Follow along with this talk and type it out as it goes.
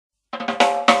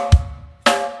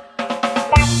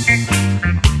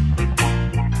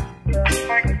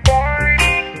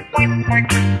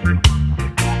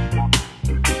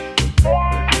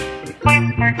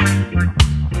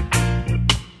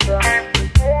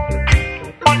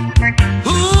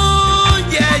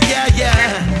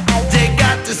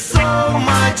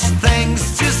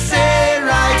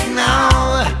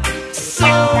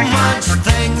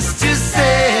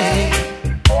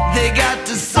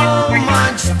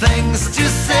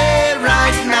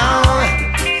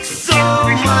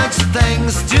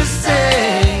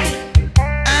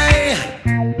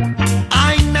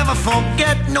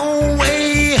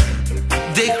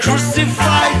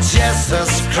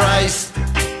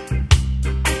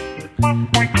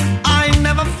I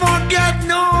never forget,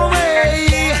 no way.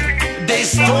 They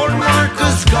stole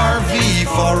Marcus Garvey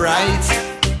for rights.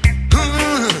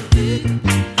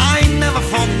 I never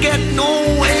forget,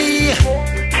 no way.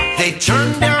 They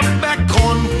turned their back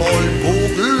on Paul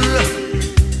Bogle.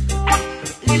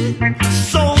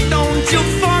 So don't you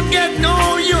forget,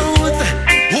 no youth,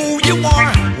 who you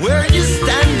are, where you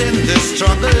stand in the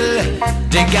struggle.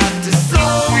 They got so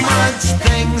much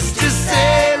things to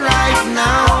say right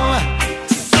now.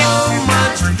 So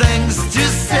much things to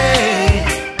say.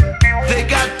 They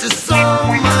got so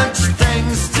much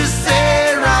things to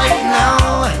say right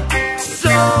now.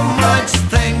 So much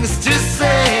things to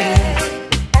say.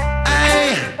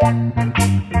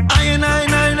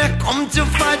 I come to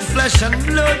fight flesh and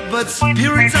blood, but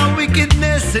spirits are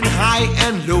wickedness in high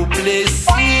and low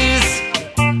places.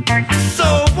 So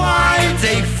why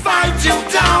they fight you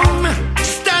down?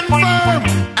 Stand firm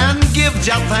and give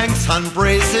Jah thanks and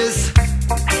praises.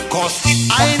 Cause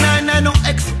I don't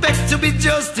expect to be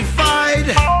justified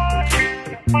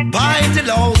by the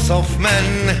laws of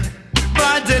men,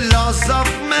 by the laws of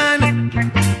men.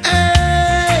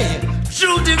 Hey,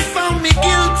 truth they found me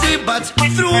guilty, but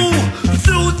through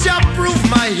Jah prove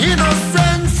my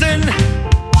innocence. And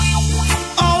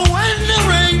oh, when the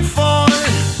rain falls,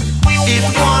 it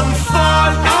won't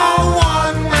fall on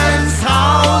one man's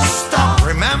house. Stop,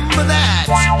 remember that.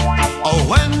 Oh,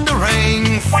 when the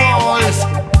rain falls,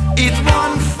 it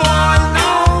won't fall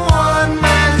on one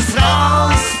man's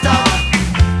house. Stop.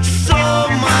 So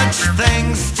much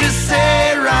things to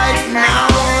say right now.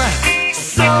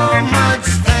 So much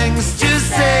things to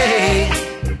say.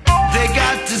 They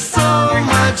got so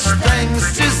much things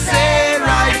to say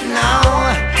right now.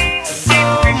 So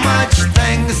much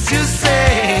things to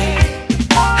say.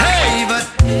 Hey, but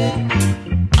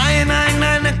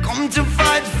I come to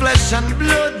fight flesh and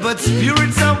blood, but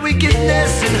spirits are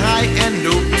wickedness in high and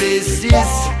low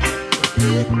places.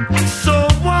 So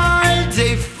why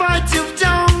they fight you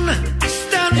down?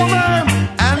 Stand firm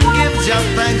and give Jah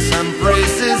thanks and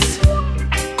praises.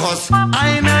 Cause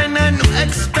I don't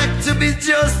expect to be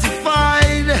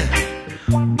justified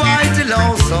by the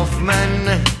laws of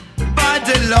men, by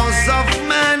the laws of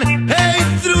men. Hey,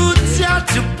 through Jah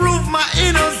to prove my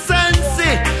innocence.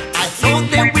 I thought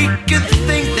they wicked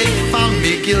think they found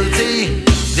me guilty.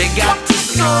 They got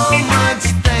so much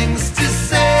things to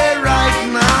say right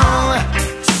now.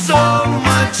 So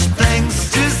much things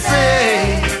to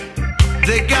say.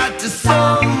 They got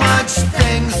so much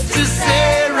things to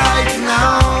say right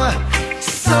now.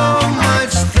 So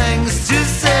much things to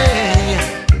say.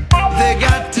 They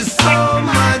got so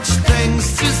much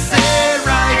things to say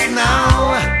right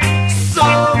now.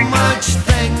 So much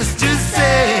things to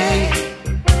say.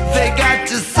 They got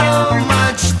so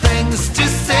much things to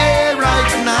say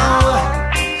right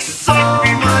now. So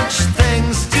much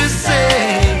things to say.